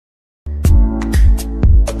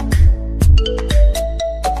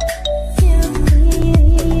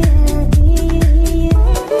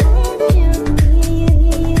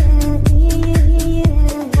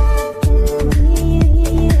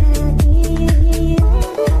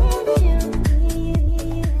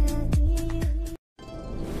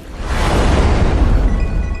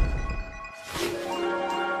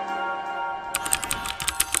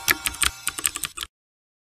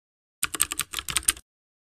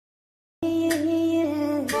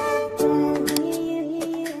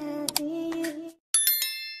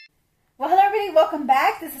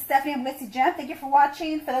This is Stephanie. I'm glitzzygem. Thank you for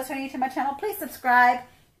watching. For those who are new to my channel, please subscribe.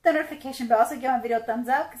 Hit the notification bell. Also give my video a thumbs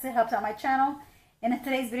up because it helps out my channel. And in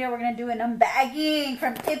today's video, we're going to do an unbagging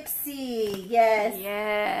from IPSY. Yes.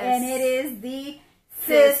 Yes. And it is the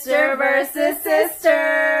Sister versus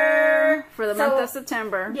Sister. For the month of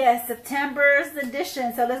September. Yes, September's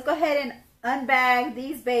edition. So let's go ahead and unbag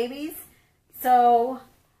these babies. So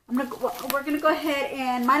we're going to go ahead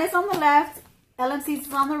and mine is on the left. LMC's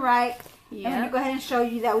is on the right. Yep. I'm going to go ahead and show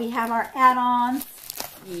you that we have our add-ons.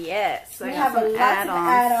 Yes, we have a lot of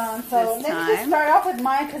add-ons. So let me just start off with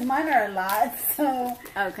mine because mine are a lot. So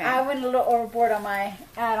okay. I went a little overboard on my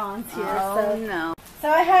add-ons here. Oh no. So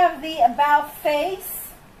I have the About Face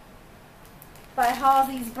by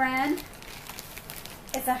Halsey's brand.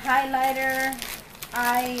 It's a highlighter,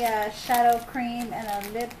 eye shadow cream, and a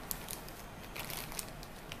lip.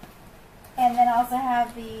 And then I also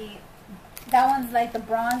have that one's like the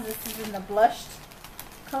bronze. This is in the blushed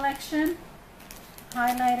collection.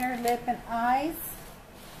 Highlighter, lip, and eyes.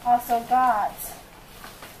 Also got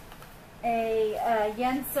a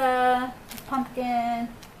Yensa pumpkin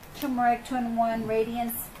turmeric 2-in-1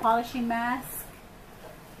 radiance polishing mask.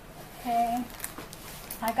 Okay.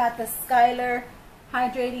 I got the Skylar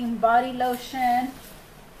hydrating body lotion.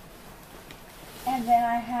 And then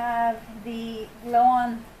I have the Glow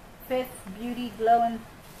on Fifth Beauty Glow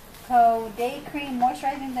 & Co. Day Cream,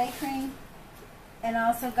 Moisturizing Day Cream. And I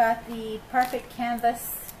also got the Perfect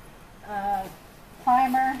Canvas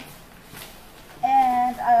primer.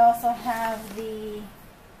 And I also have the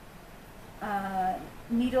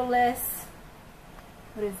needleless,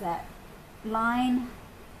 what is that? Line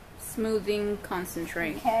Smoothing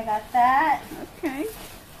Concentrate. Okay, I got that. Okay.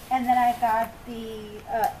 And then I got the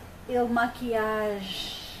Il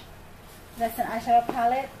Maquillage. That's an eyeshadow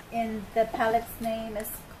palette. And the palette's name is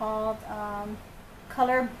called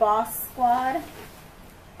Color Boss Squad.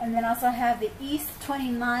 And then also have the East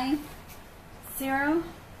 29 serum,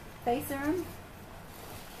 face serum.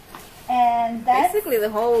 And that's basically the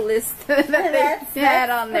whole list that they had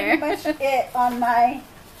on there. That's pretty much it on my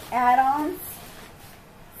add-ons.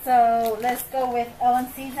 So let's go with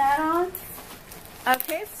LMC's add-ons.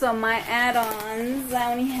 Okay, so my add-ons,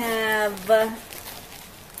 I only have the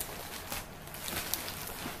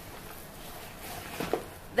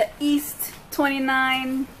East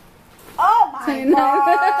 29. Oh my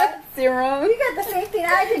god! Serum. You got the same thing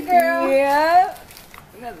I did, girl. Yeah.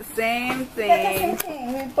 We got the same thing. We got the same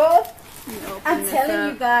thing. We both. I'm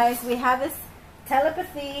telling you guys, we have this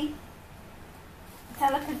telepathy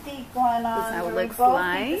going on. That's how it looks we both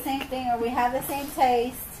like. think the same thing, or we have the same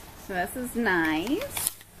taste. So this is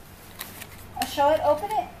nice. I'll show it.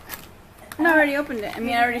 Open it. No, I already opened it. I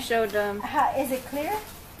mean, I already showed. Is it clear?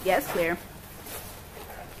 Yes, clear.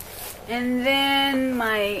 And then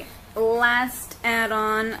my last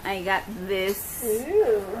add-on, I got this.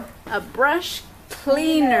 Ooh. A brush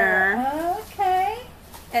cleaner. Okay.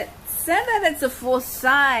 It said that it's a full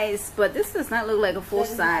size, but this does not look like a full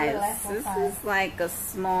size. This is like a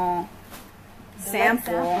small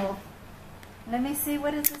sample. Let me see,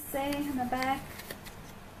 what does it say in the back?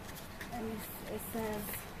 It says...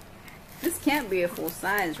 This can't be a full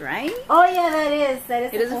size, right? Oh yeah, that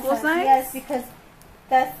is. It is a full size? Yes, because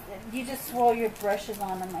that's, you just swirl your brushes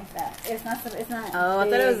on them like that. It's not. Oh,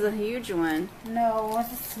 big. I thought it was a huge one. No,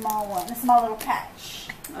 it's a small one. A small little patch.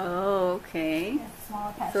 Oh, okay. It's a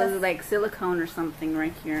small patch. So it's like silicone or something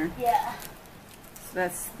right here. Yeah. So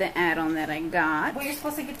that's the add-on that I got. Well, you're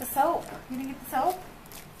supposed to get the soap. You didn't get the soap?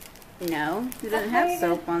 No, it doesn't have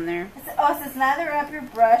soap on there. It says lather up your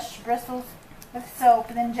brush bristles with soap,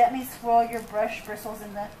 and then gently swirl your brush bristles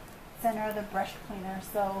in the center of the brush cleaner.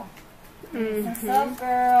 So, some soap,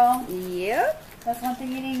 girl. Yep. That's one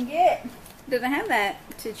thing you didn't get. Doesn't have that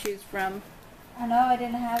to choose from. I know I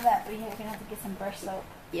didn't have that, but you're gonna have to get some brush soap.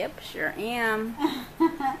 Yep, sure am.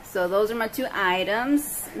 So those are my two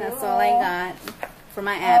items. Cool. That's all I got for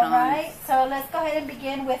my add-ons. Alright, so let's go ahead and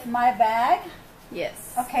begin with my bag.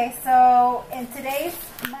 Yes. Okay, so in today's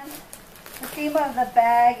month, the theme of the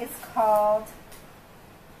bag is called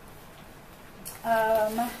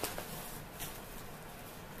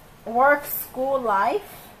Work School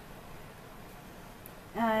Life.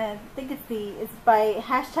 I think it's by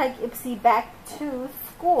hashtag IPSY Back to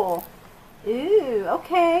School. Ooh,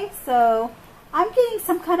 okay. So I'm getting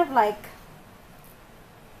some kind of like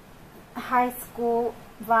high school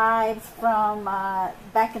vibes from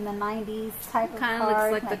back in the 90s type of kind of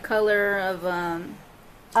looks like the color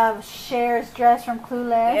of Cher's dress from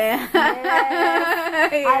Clueless. Yeah.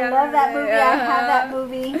 Yes. I love that movie. I have that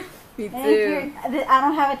movie. Me too. I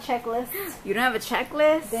don't have a checklist. You don't have a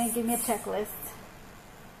checklist? They didn't give me a checklist.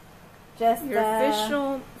 Just your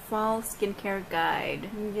official fall skincare guide.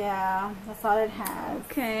 Yeah, that's all it has.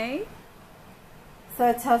 Okay. So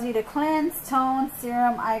it tells you to cleanse, tone,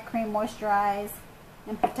 serum, eye cream, moisturize,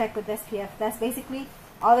 and protect with SPF. That's basically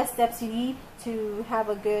all the steps you need to have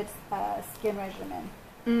a good skin regimen.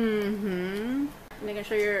 Mm-hmm. You gonna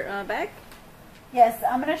show your bag? Yes,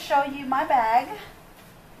 I'm gonna show you my bag.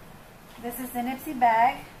 This is the IPSY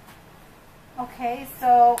bag. Okay,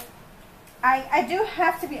 so I do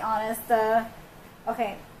have to be honest.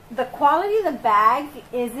 Okay, the quality of the bag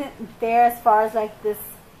isn't there as far as like this.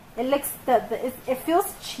 It looks it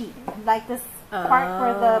feels cheap. Like this part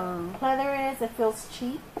where the pleather is, it feels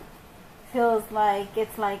cheap. Feels like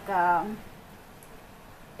it's like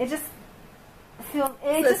it just feels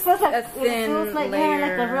like a thin layer. Yeah,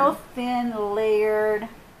 like a real thin layered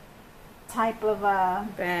type of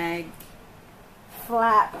bag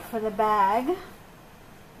flap for the bag.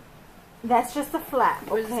 That's just a flap.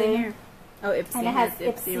 What is in here? Oh, IPSY. And it has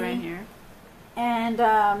IPSY right here. And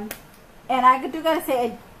I do gotta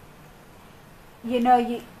say, you know,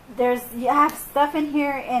 you have stuff in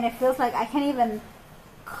here, and it feels like I can't even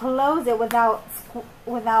close it without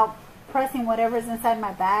pressing whatever's inside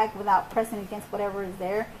my bag, without pressing against whatever is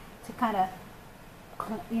there to kind of,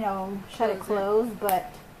 you know, shut it closed.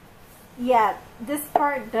 But yeah, this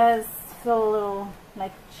part does feel a little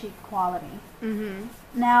like cheap quality. Mm-hmm.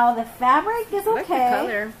 Now the fabric is okay. I like the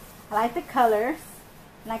color. I like the colors.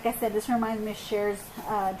 Like I said, this reminds me of Cher's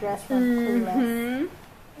dress from Clueless.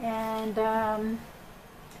 And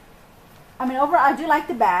I mean, overall, I do like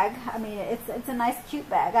the bag. I mean, it's a nice, cute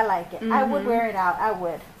bag. I like it. I would wear it out. I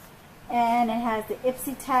would. And it has the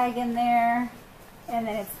IPSY tag in there, and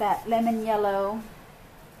then it's that lemon yellow.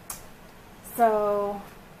 So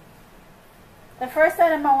the first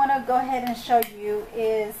item I want to go ahead and show you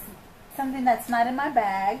is something that's not in my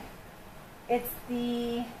bag. It's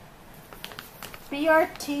the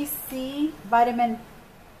BRTC vitamin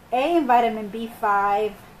A and vitamin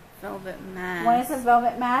B5 velvet mask. One is a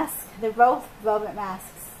velvet mask. They're both velvet masks.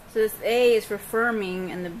 So this A is for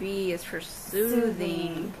firming and the B is for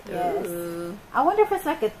soothing. Yes. Ooh. I wonder if it's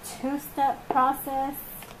like a two-step process,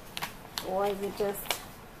 or is it just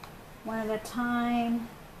one at a time?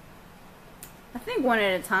 I think one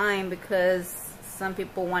at a time, because some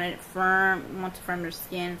people want to firm their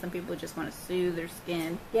skin. Some people just want to soothe their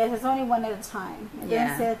skin. Yes, it's only one at a time. It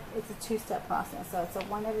Yeah. said it's a two-step process, so it's a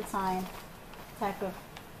one at a time type of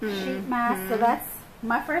sheet mask. So that's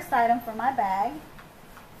my first item for my bag.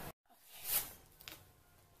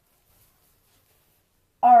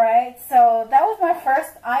 Alright, so that was my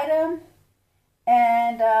first item,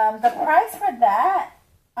 and the price for that,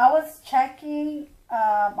 I was checking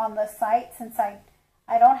on the site, since I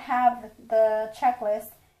don't have the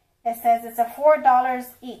checklist. It says it's a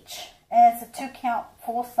 $4 each, and it's a 2-count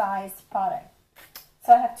full-size product.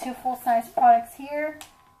 So I have 2 full-size products here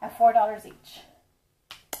at $4 each.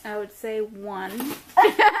 I would say one.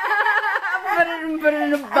 Put it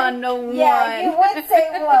in a bundle. Yeah, you would say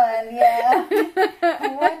one. Yeah,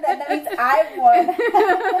 one. That means I won.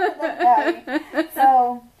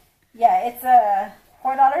 So yeah, it's a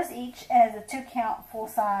 $4 each, and it's a 2-count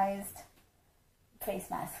full-sized face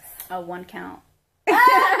masks. A 1 count.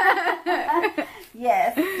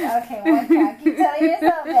 Yes. Okay, 1 count. Keep telling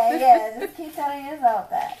yourself that. Yeah, just keep telling yourself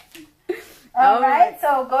that. All right.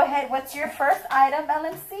 So go ahead. What's your first item,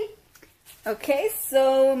 LMC? Okay,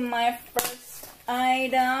 so my first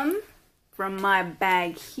item from my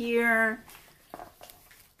bag here.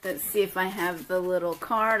 Let's see if I have the little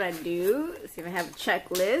card. I do. Let's see if I have a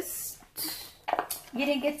checklist. You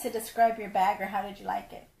didn't get to describe your bag, or how did you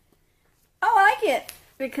like it? Oh, I like it,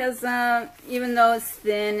 because even though it's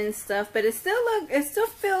thin and stuff, but it still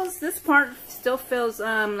feels, this part still feels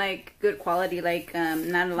like good quality. Like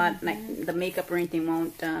not a lot, like the makeup or anything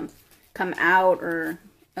won't come out or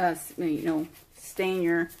you know, stain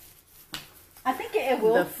your. I think it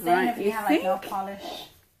will stain if you have like no polish.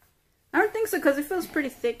 I don't think so, because it feels pretty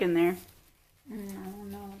thick in there. I don't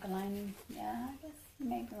know, the lining. Yeah, I guess you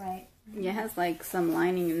may be right. Yeah, it has like some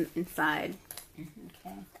lining inside.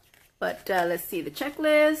 Okay. But let's see the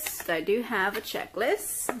checklist. I do have a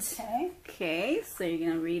checklist. Okay. Okay, so you're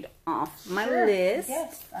going to read off my Sure. list.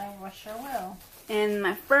 Yes, I sure will. And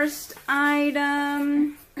my first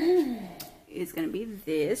item is going to be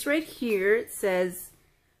this right here. It says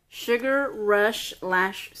Sugar Rush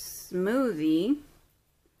Lash Smoothie.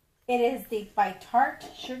 It is the by Tarte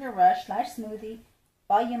Sugar Rush Lash Smoothie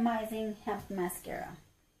Volumizing Hemp Mascara.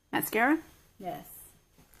 Mascara? Yes.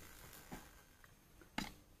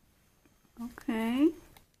 Okay.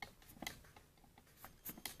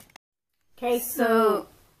 Okay, So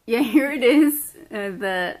yeah, here it is.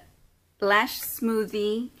 The Lash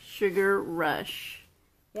Smoothie Sugar Rush.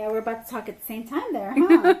 Yeah, we're about to talk at the same time there,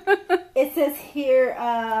 huh? It says here,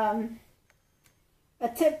 a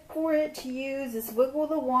tip for it to use is wiggle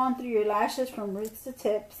the wand through your lashes from roots to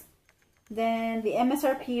tips. Then the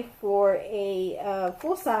MSRP for a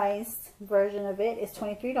full-sized version of it is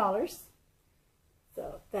 $23.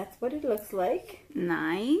 So that's what it looks like.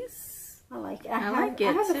 Nice. I like it. I like it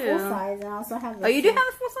I have too. the full size, and I also have the. Oh, you do have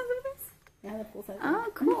the full size of this? Yeah, I have the full size. Oh,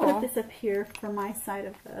 I'm cool. gonna put this up here for my side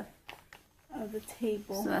of the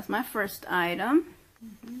table. So that's my first item.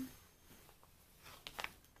 Mm-hmm.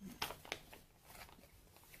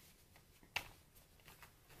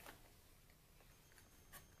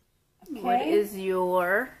 Okay. What is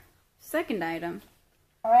your second item?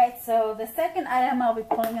 Alright, so the second item I'll be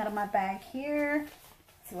pulling out of my bag here.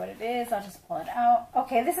 Let's see what it is. I'll just pull it out.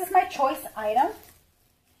 Okay, this is my choice item.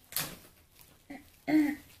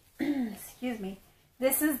 Excuse me.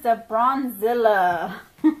 This is the Bronzilla.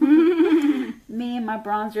 Me and my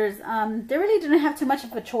bronzers. They really didn't have too much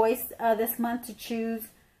of a choice this month to choose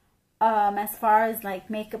as far as like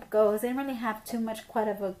makeup goes. They didn't really have too much, quite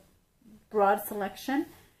of a broad selection.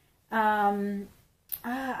 I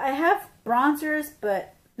have bronzers,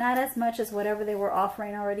 but not as much as whatever they were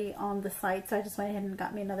offering already on the site. So I just went ahead and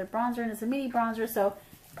got me another bronzer, and it's a mini bronzer, so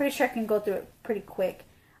pretty sure I can go through it pretty quick.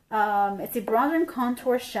 It's a bronzer and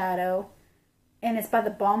contour shadow, and it's by the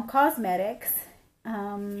Balm Cosmetics.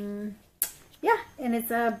 Yeah, and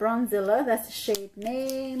it's a Bronzilla. That's the shade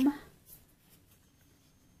name.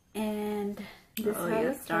 And this oh,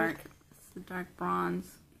 yeah, it's dark. Like. It's the dark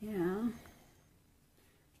bronze. Yeah.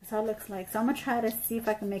 That's how it looks like. So I'm going to try to see if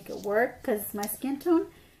I can make it work, because my skin tone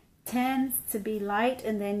tends to be light,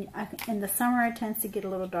 and then in the summer it tends to get a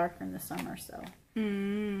little darker in the summer. So,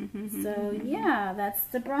 so yeah, that's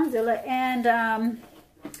the Bronzilla. And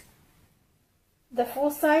the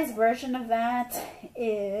full-size version of that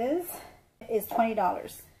is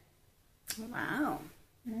 $20. Wow.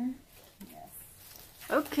 Mm-hmm. Yes.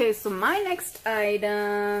 Okay, so my next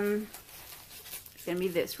item is going to be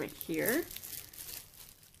this right here.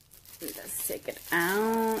 Let's take it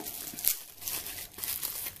out.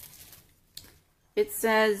 It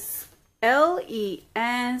says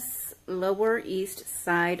LES Lower East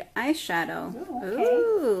Side Eyeshadow. Ooh, okay.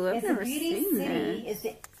 Ooh, I've it's never a Beauty seen City. this. It's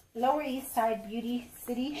the Lower East Side Beauty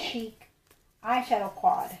City Chic Eyeshadow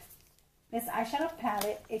Quad. This eyeshadow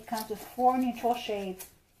palette, it comes with 4 neutral shades,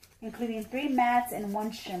 including 3 mattes and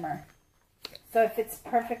 1 shimmer. So it fits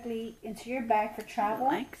perfectly into your bag for travel,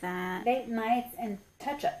 I like that. late nights, and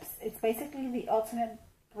touch-ups. It's basically the ultimate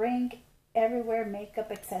bring everywhere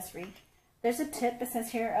makeup accessory. There's a tip. It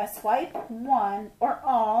says here, swipe one or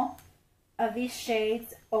all of these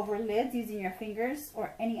shades over lids using your fingers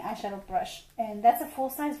or any eyeshadow brush. And that's a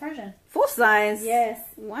full-size version. Full size? Yes.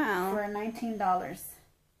 Wow. For $19.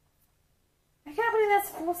 I can't believe that's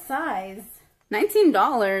full size.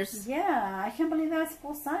 $19? Yeah, I can't believe that's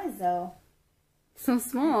full size though. So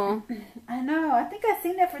small. I know. I think I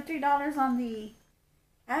seen that for $3 on the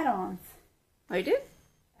add-ons. Oh, you did?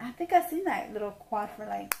 I think I seen that little quad for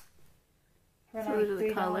like the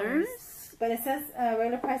 $3. colors. But it says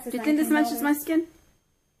regular price is $19. Do you think this matches my skin?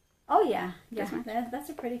 Oh yeah, yeah. That's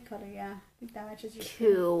a pretty color. Yeah, I think that matches your skin.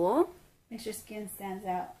 Cool. Makes your skin stands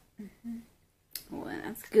out. Well,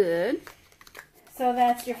 that's good. So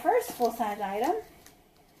that's your first full-size item.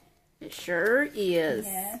 It sure is.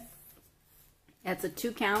 Yes. That's a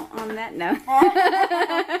 2 count on that. No.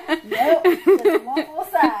 Nope. Just 1 full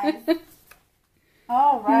size.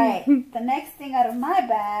 All right. The next thing out of my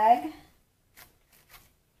bag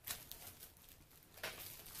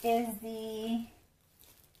is the.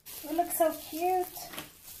 It looks so cute.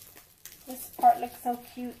 This part looks so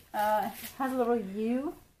cute. It has a little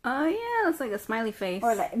U. Oh yeah, it's like a smiley face.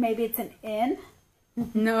 Or like maybe it's an N.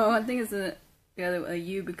 No, I think it's a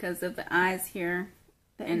U because of the eyes here.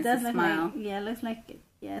 And it does it's a look smile. like, yeah, it looks like,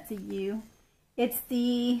 yeah, it's a U. It's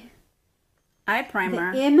the eye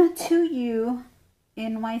primer. The M2U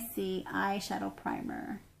NYC eyeshadow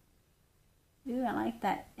primer. Ooh, I like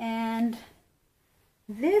that. And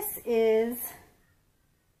this is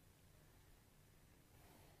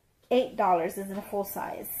 $8. This is a full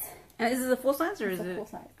size. And is this a full size or is it? Full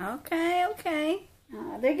size. Okay, okay.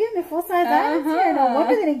 They're giving me full size items here. No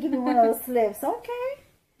wonder they didn't give me one of those slips. Okay.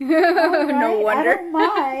 Right. No wonder. I don't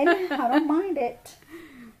mind. I don't mind it.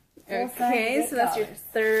 Okay, so that's your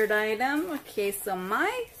third item. Okay, so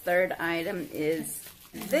my third item is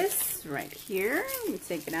this right here. Let me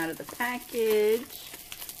take it out of the package.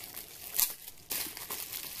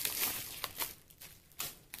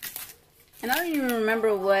 And I don't even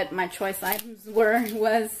remember what my choice items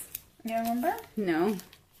was. You remember? No.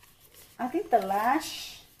 I think the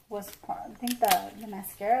lash was part. I think the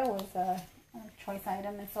mascara was a choice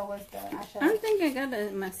item, and so was the eyeshadow. I don't think I got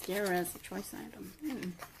a mascara as a choice item.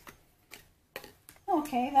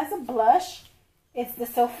 Okay, that's a blush. It's the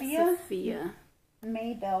Sophia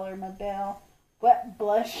Mabelle Wet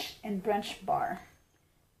Blush and Brunch Bar.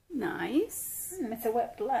 Nice. It's a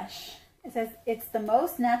wet blush. It says it's the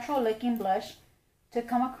most natural looking blush to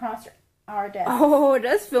come across our desk. Oh, it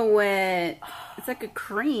does feel wet. It's like a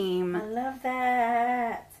cream. I love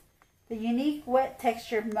that. The unique wet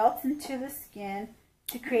texture melts into the skin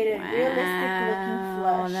to create a realistic looking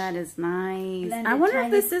flush. Oh, that is nice. Blend I a wonder if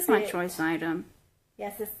tiny this is my bit. choice item.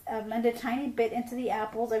 Yes, it's blend a tiny bit into the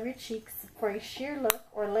apples of your cheeks for a sheer look,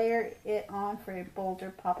 or layer it on for a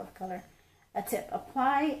bolder pop of color. A tip: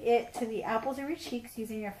 apply it to the apples of your cheeks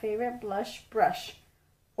using your favorite blush brush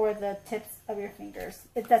or the tips of your fingers.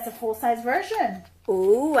 That's a full-size version.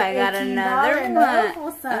 Ooh, I got another one.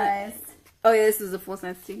 Full size. Oh, yeah, this is a full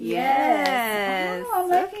size too. Yes. Oh, I'm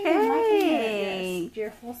liking it. Okay. Yes, your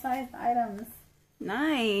full-size items.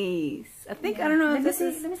 Nice. I think, I don't know if this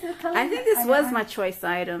is... Let me see the color. I think this was my choice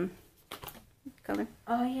item. Color.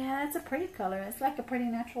 Oh, yeah, it's a pretty color. It's like a pretty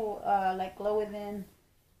natural, like glow within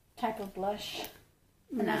type of blush.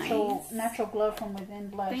 The natural glow from within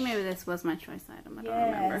blush. I think maybe this was my choice item. I don't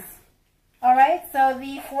remember. All right, so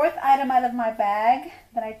the fourth item out of my bag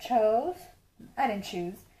that I chose, I didn't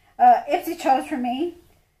choose. IPSY chose for me.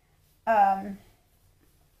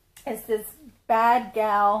 Is this Bad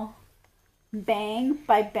Gal Bang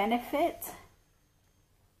by Benefit.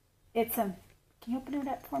 It's a, can you open it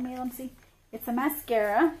up for me? Let me see. It's a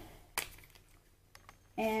mascara.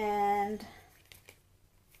 And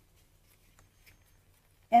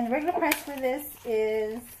the regular price for this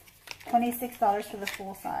is $26 for the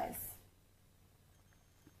full size.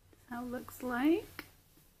 How it looks like.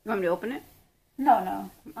 You want me to open it? No.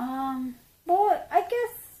 Well, I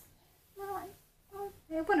guess, well,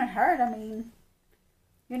 it wouldn't hurt. I mean,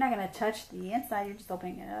 you're not going to touch the inside. You're just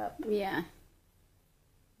opening it up. Yeah.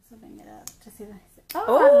 Just opening it up to see the...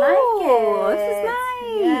 Oh, I like it. This is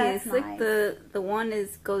nice. Yeah, it's like nice. the one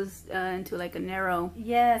goes into like a narrow.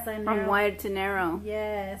 Yes, I know. From wide to narrow.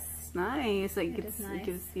 Yes. It's nice. Like It is nice. It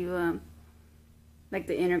gives you like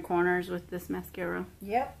the inner corners with this mascara.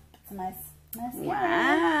 Yep. It's a nice mascara.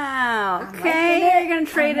 Wow. I'm Okay, liking it. you're gonna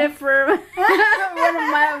trade it for one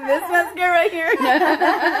of this mascara here.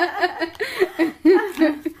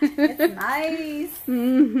 It's nice.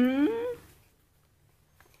 Mm-hmm.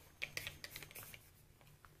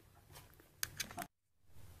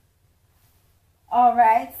 All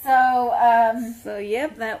right, so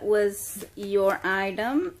yep, that was your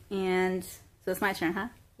item, and so it's my turn, huh?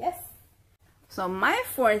 Yes. So my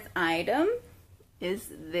fourth item is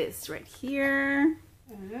this right here.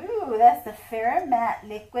 Ooh, that's the Farrah Matte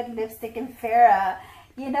Liquid Lipstick in Farrah.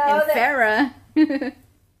 You know and Farrah.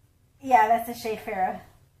 Yeah, that's the shade Farrah.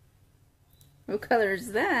 What color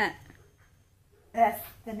is that? That's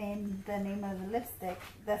the name of the lipstick.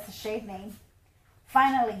 That's the shade name.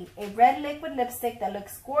 Finally, a red liquid lipstick that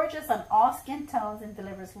looks gorgeous on all skin tones and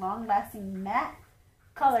delivers long-lasting matte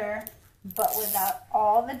color, but without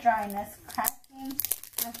all the dryness, cracking,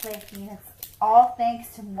 and flaking. It's all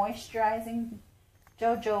thanks to moisturizing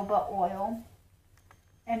jojoba oil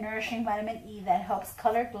and nourishing vitamin E that helps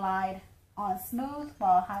color glide on smooth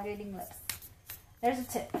while hydrating lips. There's a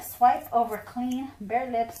tip. Swipe over clean, bare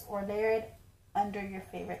lips or layer it under your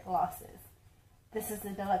favorite glosses. This is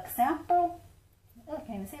the deluxe sample. Oh, I can't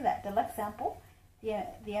even say that. Deluxe sample. The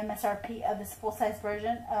MSRP of this full-size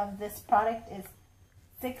version of this product is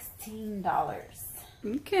 $16.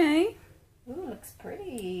 Okay. Ooh, looks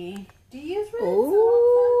pretty. Do you use red?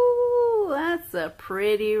 Ooh, that's a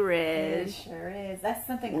pretty red. It sure is. That's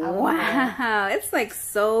something I love. Wow, it's like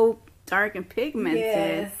so dark and pigmented.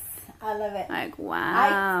 Yes, I love it. Like,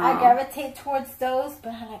 wow. I gravitate towards those, but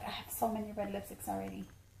I have so many red lipsticks already.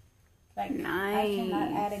 Like, nice. I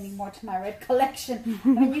cannot add any more to my red collection. I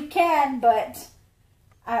mean, you can, but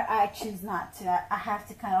I choose not to. I have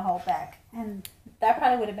to kind of hold back. And that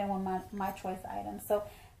probably would have been one of my choice items. So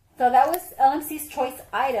that was LMC's choice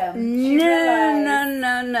item.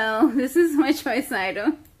 No. This is my choice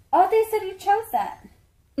item. Oh, they said you chose that.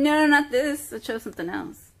 No, not this. I chose something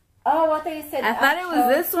else. Oh, I thought you said... I thought it was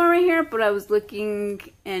this one right here, but I was looking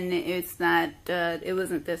and it's not, it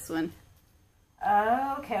wasn't this one.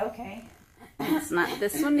 Oh, okay. It's not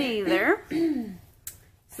this one either.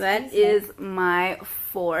 So that is my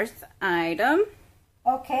fourth item.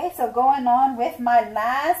 Okay, so going on with my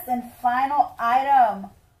last and final item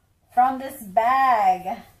from this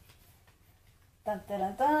bag. Dun,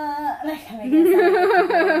 dun, dun,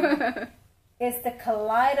 dun. It's the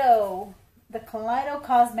Kaleido the Kaleido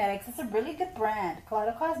Cosmetics. It's a really good brand.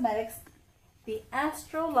 Kaleido Cosmetics. The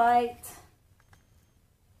Astrolight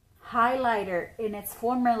highlighter in its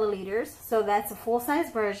 4 milliliters. So that's a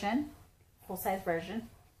full-size version. Full-size version.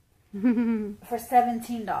 For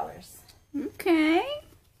 $17. Okay.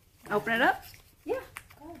 Open it up. Yeah.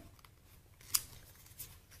 Go ahead.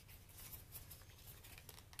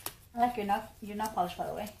 I like your nail polish, by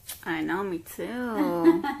the way. I know, me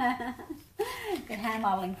too. Good hand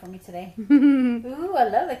modeling for me today. Ooh, I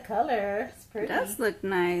love the color. It's pretty. It does look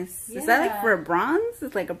nice. Yeah. Is that like for a bronze?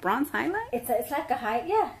 It's like a bronze highlight? It's like a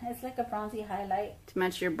it's like a bronzy highlight. To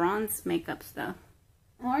match your bronze makeup stuff.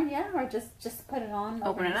 Or just put it on.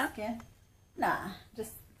 Open it your up? Skin. Nah,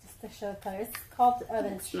 just to show the color. It's called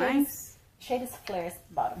It's nice. Shade is Flare at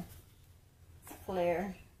the bottom. It's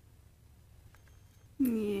Flare.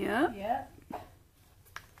 Yep. Yep.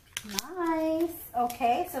 Nice.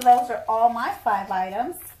 Okay, so those are all my 5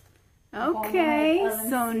 items. Okay,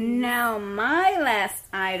 so now my last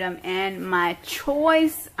item and my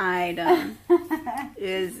choice item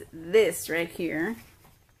is this right here.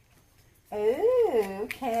 Ooh,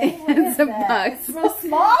 okay. What It's is a that? box. It's real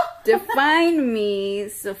small. Define Me,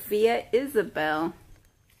 Sophia Isabel.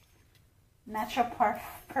 Natural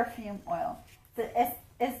perfume oil.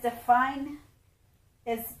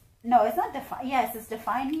 It's not Define. Yes, it's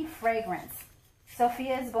Define Me fragrance.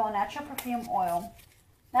 Sophia Isabel natural perfume oil.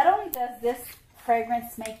 Not only does this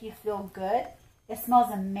fragrance make you feel good, it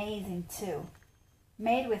smells amazing too.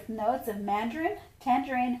 Made with notes of mandarin,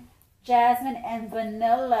 tangerine, jasmine, and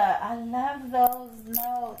vanilla. I love those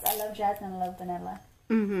notes. I love jasmine. I love vanilla.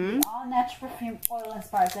 The all-natural perfume oil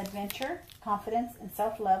inspires adventure, confidence, and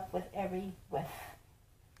self-love with every whiff.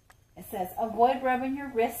 It says, avoid rubbing your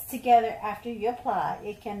wrists together after you apply.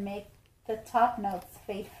 It can make the top notes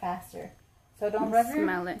fade faster. So don't rub it. Don't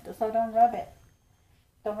rub it.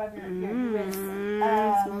 Don't rub your wrists.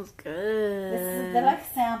 It smells good. This is the deluxe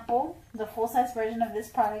sample. The full-size version of this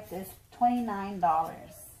product is $29.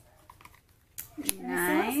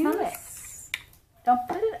 Nice. Don't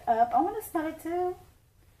put it up. I want to smell it too.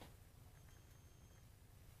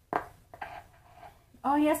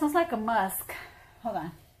 Oh yeah, it smells like a musk. Hold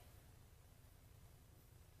on.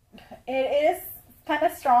 It is kind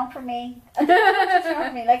of strong for me. Like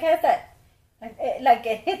it has that, like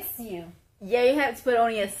it hits you. Yeah, you have to put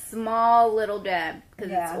only a small little dab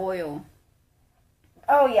because it's oil.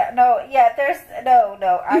 Oh yeah, no, yeah.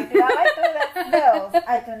 No. I do not like the way that smells.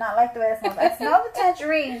 I do not like the way that smells. I smell the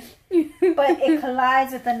tangerine, but it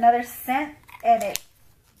collides with another scent, and it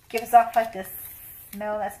gives off like this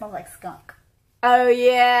smell that smells like skunk. Oh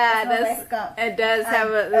yeah, it does have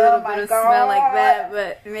a little bit of smell like that,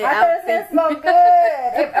 but I mean, it smells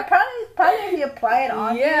good. Probably if you apply it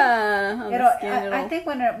on I think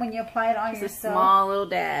when you apply it on yourself, a small little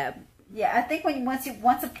dab. Yeah, I think once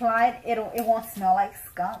applied, it won't smell like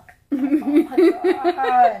skunk. Oh my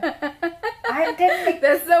god! I didn't.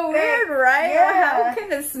 That's so weird, right? Yeah. How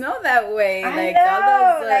can it smell that way? I Like know,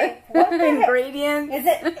 all those like, what ingredients.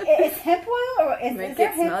 Is hemp oil or is Make there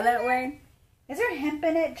it hemp smell that way? Is there hemp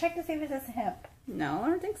in it? Check to see if it says hemp. No, I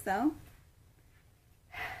don't think so.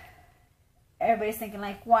 Everybody's thinking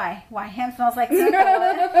like, why? Why hemp smells like skunk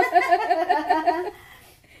oil?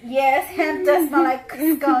 Yes, hemp does smell like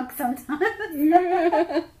skunk sometimes.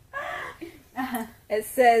 It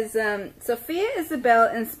says, Sophia Isabel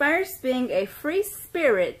inspires being a free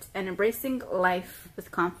spirit and embracing life with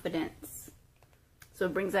confidence. So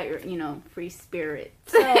it brings out your, free spirit.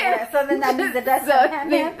 So then that means that that's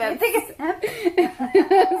hemp. You think it's hemp?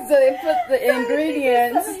 So they put the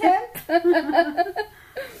ingredients.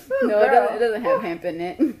 No, it doesn't have hemp in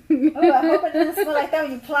it. Oh, I hope it doesn't smell like that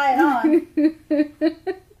when you apply it on.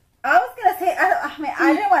 I was going to say,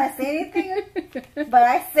 I didn't want to say anything, but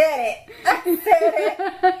I said it.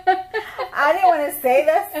 I didn't want to say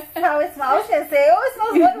that's how it smells. I was going to say, oh, it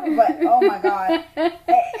smells wonderful, but oh my God.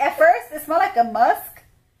 At first, it smelled like a musk,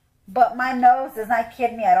 but my nose does not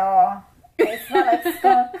kid me at all. It smelled like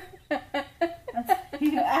skunk.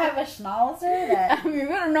 I have a schnauzer that... we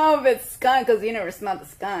don't know if it's skunk because you never smelled the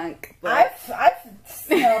skunk. But I've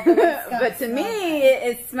smelled the skunk. But to me,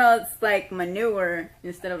 it smells like manure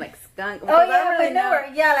instead of like skunk. Oh yeah, manure.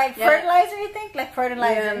 Yeah, like fertilizer, you think? Like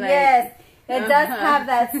fertilizer. Yeah, yes. It does have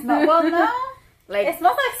that smell. Well, no. Like, it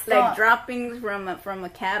smells like skunk. Like droppings from a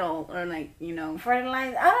cattle or like,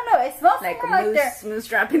 fertilizer. I don't know. It smells like moose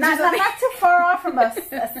droppings. Not too far off from a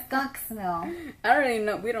skunk smell. I don't really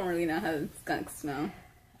know. We don't really know how skunks smell.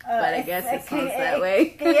 But I guess it smells that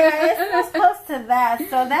way. Yeah, it smells close to that.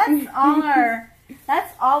 So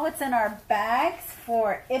that's all what's in our bags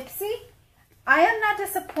for IPSY. I am not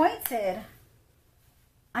disappointed.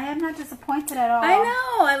 I am not disappointed at all. I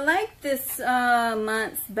know. I like this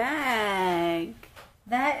month's bag.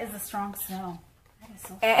 That is a strong smell. That is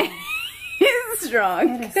so strong. It's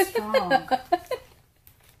strong. It is strong.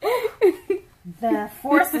 The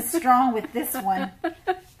force is strong with this one.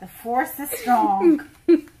 The force is strong.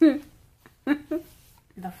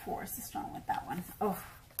 The force is strong with that one. Oh.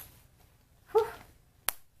 Whew.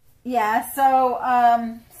 Yeah,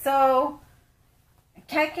 so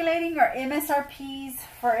calculating our MSRPs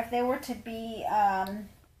for if they were to be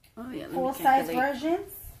full-size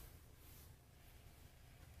versions.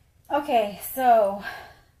 Okay, so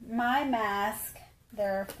my mask,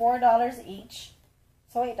 they're $4 each,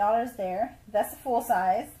 so $8 there. That's a full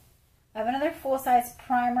size. I have another full-size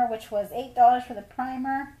primer, which was $8 for the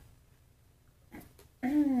primer.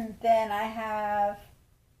 Then I have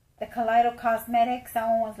the Kaleido Cosmetics. That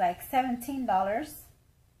one was like $17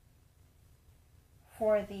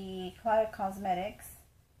 for the Kaleido Cosmetics.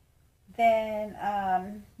 Then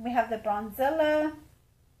we have the Bronzilla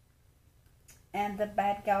and the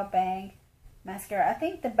Bad Gal Bang mascara. I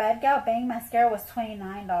think the Bad Gal Bang mascara was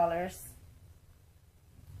 $29.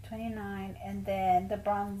 $29, and then the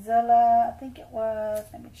Bronzilla, I think it was,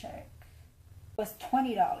 let me check, was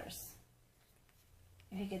 $20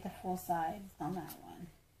 if you get the full size on that one.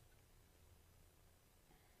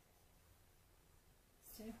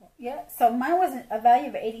 Yeah, so mine was a value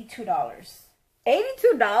of $82.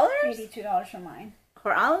 $82? $82 for mine.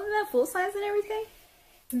 For all of that, full size and everything?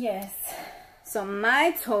 Yes. So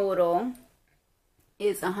my total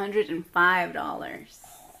is $105.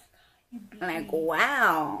 Like,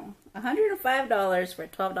 wow. $105 for a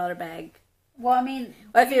 $12 bag. Well, I mean,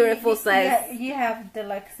 what if you were full size? You have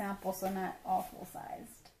deluxe samples, so not all full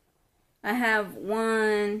sized. I have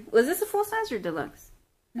one. Was this a full size or deluxe?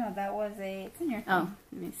 No, that was it's in your thing. Oh,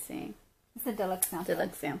 let me see. It's a deluxe sample.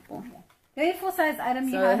 Deluxe sample. Yeah. The only full size item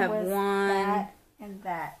you had was that and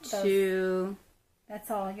that. Two. That's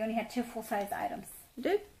all. You only had 2 full size items. You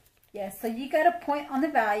did? Yes. Yeah, so you got a point on the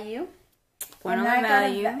value. Point on the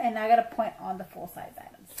value. And I got a point on the full size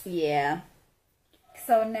items. Yeah.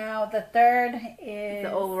 So now the third is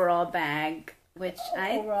the overall bag, which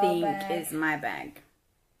I think is my bag.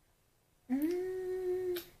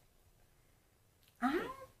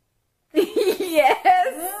 Yes,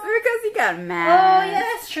 because you got masks. Oh, yeah,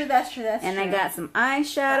 that's true. That's true. And I got some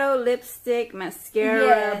eyeshadow, lipstick,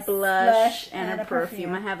 mascara, blush, and a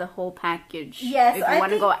perfume. I have the whole package. Yes, if you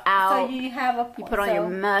want to go out, so you have a you put on your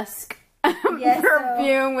musk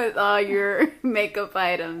perfume with all your makeup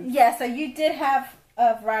items. Yeah, so you did have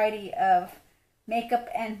a variety of makeup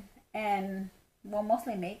and well,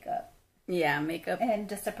 mostly makeup. Yeah, makeup and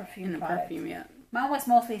just a perfume. And a perfume, yeah. Mine was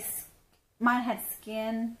mostly. Mine had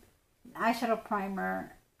skin, eyeshadow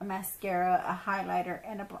primer, a mascara, a highlighter,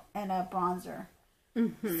 and a bronzer.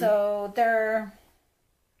 So they're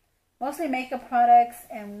mostly makeup products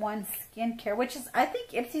and one skincare, which is, I think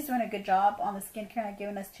IPSY's doing a good job on the skincare, not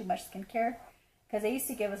giving us too much skincare, because they used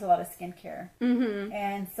to give us a lot of skincare.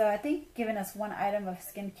 And so I think giving us one item of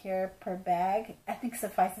skincare per bag, I think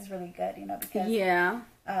suffices really good, you know, because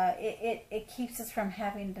it keeps us from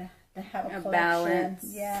having to have a balance.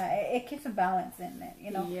 Yeah, it keeps a balance in it, you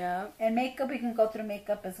know. Yeah. And makeup, we can go through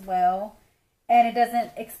makeup as well, and it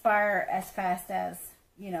doesn't expire as fast as,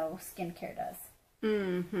 you know, skincare does.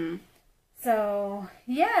 So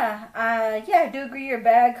yeah, I do agree your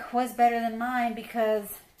bag was better than mine,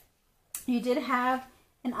 because you did have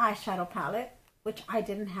an eyeshadow palette, which I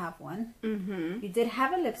didn't have one. You did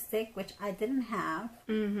have a lipstick, which I didn't have.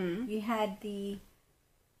 You had the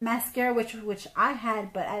mascara, which I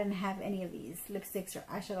had, but I didn't have any of these lipsticks or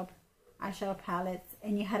eyeshadow palettes.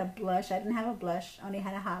 And you had a blush. I didn't have a blush. I only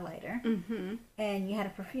had a highlighter. And you had a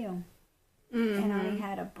perfume. And I only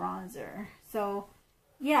had a bronzer. So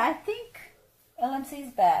yeah, I think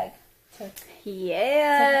LMC's bag took.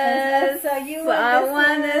 Yes. So you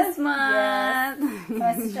won this month. Yes. So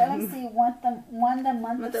my sister LMC won the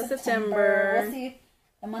month of September. We'll see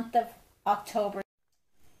the month of October.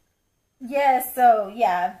 Yeah, so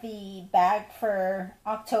yeah, the bag for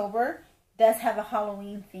October does have a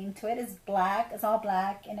Halloween theme to it. It's black, it's all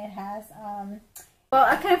black, and it has, well,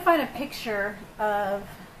 I couldn't find a picture of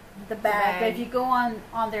the bag, but if you go on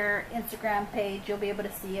their Instagram page, you'll be able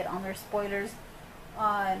to see it on their spoilers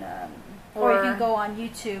on, or you can go on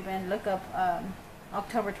YouTube and look up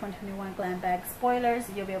October 2021 Glam Bag spoilers.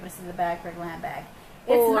 You'll be able to see the bag for Glam Bag.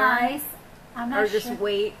 It's nice. I'm not sure. Or just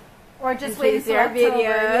wait. Or just wait until our videos.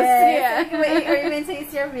 Yeah. Or even until you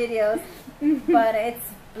see our videos. But it's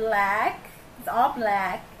black. It's all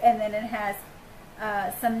black. And then it has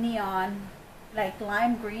some neon, like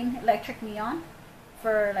lime green electric neon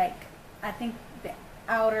for, like, I think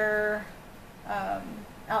outer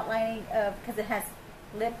outlining of, because it has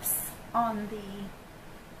lips on the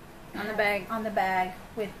bag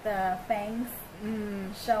with fangs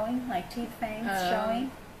showing, like teeth fangs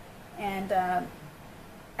showing, and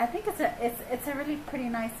I think it's a really pretty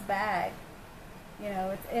nice bag. You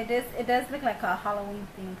know, it does look like a Halloween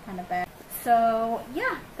themed kind of bag. So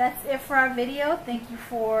yeah, that's it for our video. Thank you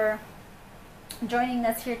for joining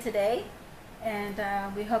us here today,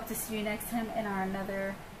 and we hope to see you next time in our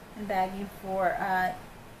another unbagging for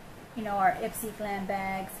you know, our IPSY Glam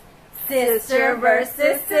bags. Sister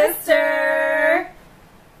versus sister.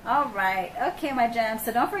 Alright, okay my jams,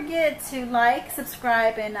 so don't forget to like,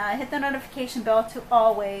 subscribe, and hit the notification bell to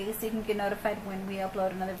always, so you can get notified when we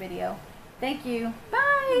upload another video. Thank you.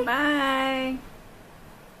 Bye. Bye.